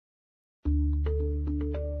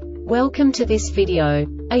Welcome to this video.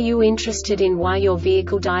 Are you interested in why your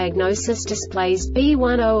vehicle diagnosis displays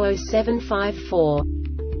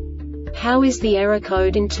B1007-54? How is the error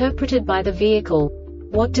code interpreted by the vehicle?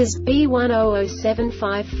 What does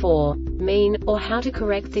B1007-54 mean, or how to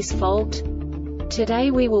correct this fault? Today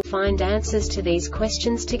we will find answers to these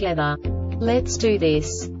questions together. Let's do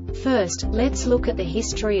this. First, let's look at the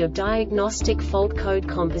history of diagnostic fault code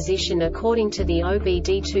composition according to the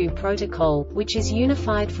OBD2 protocol, which is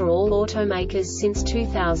unified for all automakers since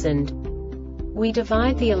 2000. We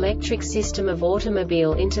divide the electric system of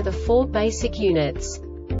automobile into the four basic units: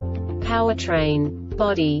 powertrain,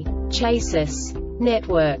 body, chassis,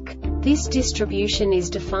 network. This distribution is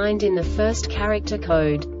defined in the first character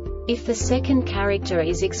code. If the second character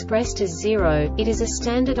is expressed as 0, it is a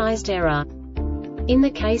standardized error. In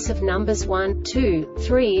the case of numbers 1, 2,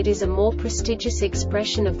 3, it is a more prestigious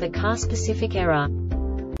expression of the car-specific error.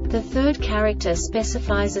 The third character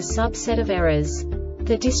specifies a subset of errors.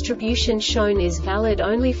 The distribution shown is valid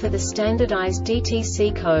only for the standardized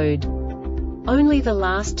DTC code. Only the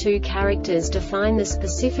last two characters define the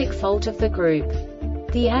specific fault of the group.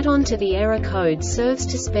 The add-on to the error code serves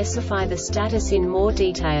to specify the status in more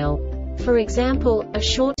detail. For example, a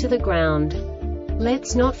short to the ground.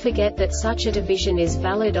 Let's not forget that such a division is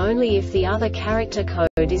valid only if the other character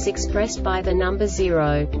code is expressed by the number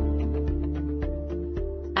 0.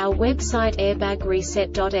 Our website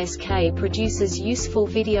airbagreset.sk produces useful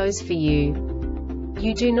videos for you.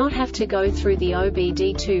 You do not have to go through the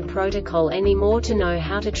OBD2 protocol anymore to know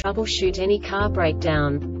how to troubleshoot any car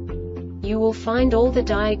breakdown. You will find all the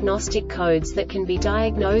diagnostic codes that can be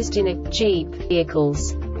diagnosed in a Jeep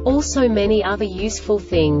vehicles. Also many other useful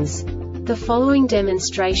things. The following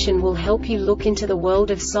demonstration will help you look into the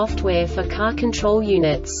world of software for car control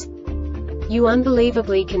units. You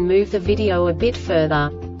unbelievably can move the video a bit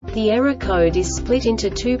further. The error code is split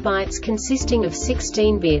into 2 bytes consisting of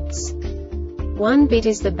 16 bits. 1 bit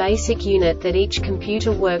is the basic unit that each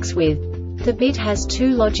computer works with. The bit has 2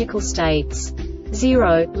 logical states: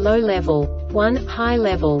 0, low level, 1, high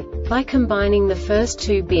level. By combining the first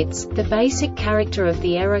 2 bits, the basic character of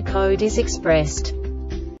the error code is expressed.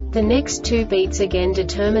 The next 2 beats again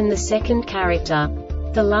determine the second character.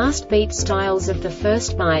 The last beat styles of the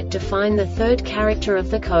first byte define the third character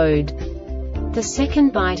of the code. The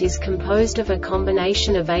second byte is composed of a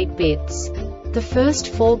combination of 8 bits. The first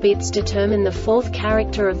 4 bits determine the fourth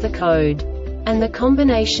character of the code. And the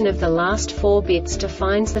combination of the last 4 bits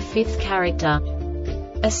defines the fifth character.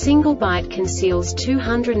 A single byte conceals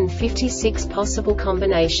 256 possible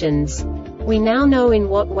combinations. We now know in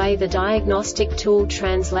what way the diagnostic tool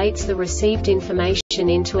translates the received information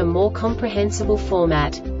into a more comprehensible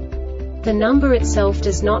format. The number itself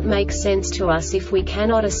does not make sense to us if we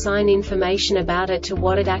cannot assign information about it to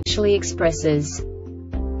what it actually expresses.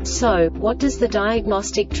 So, what does the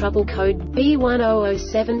diagnostic trouble code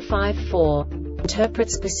B1007-54 interpret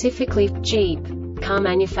specifically for Jeep car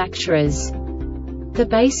manufacturers? The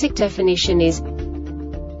basic definition is: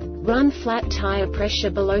 run flat tire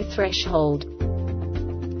pressure below threshold.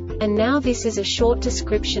 And now this is a short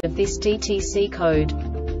description of this DTC code.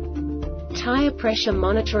 Tire pressure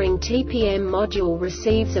monitoring TPM module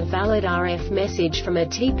receives a valid RF message from a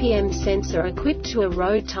TPM sensor equipped to a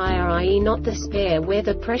road tire, i.e. not the spare, where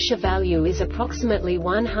the pressure value is approximately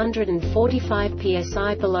 145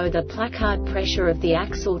 psi below the placard pressure of the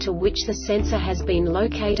axle to which the sensor has been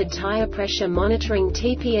located. Tire pressure monitoring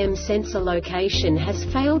TPM sensor location has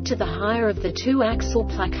failed to the higher of the 2 axle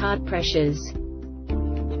placard pressures.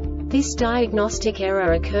 This diagnostic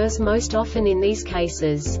error occurs most often in these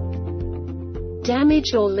cases: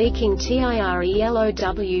 damaged or leaking TIRELOW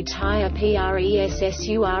tire PRESSURE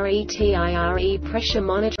pressure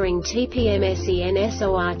monitoring TPM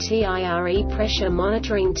SENSOR pressure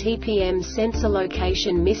monitoring TPM sensor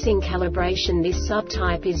location missing calibration. This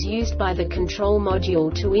subtype is used by the control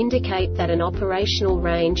module to indicate that an operational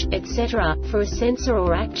range, etc., for a sensor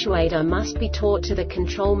or actuator must be taught to the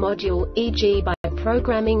control module, e.g. by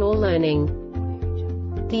programming or learning.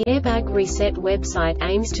 The Airbag Reset website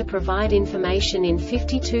aims to provide information in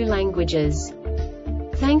 52 languages.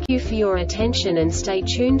 Thank you for your attention and stay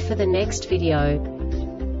tuned for the next video.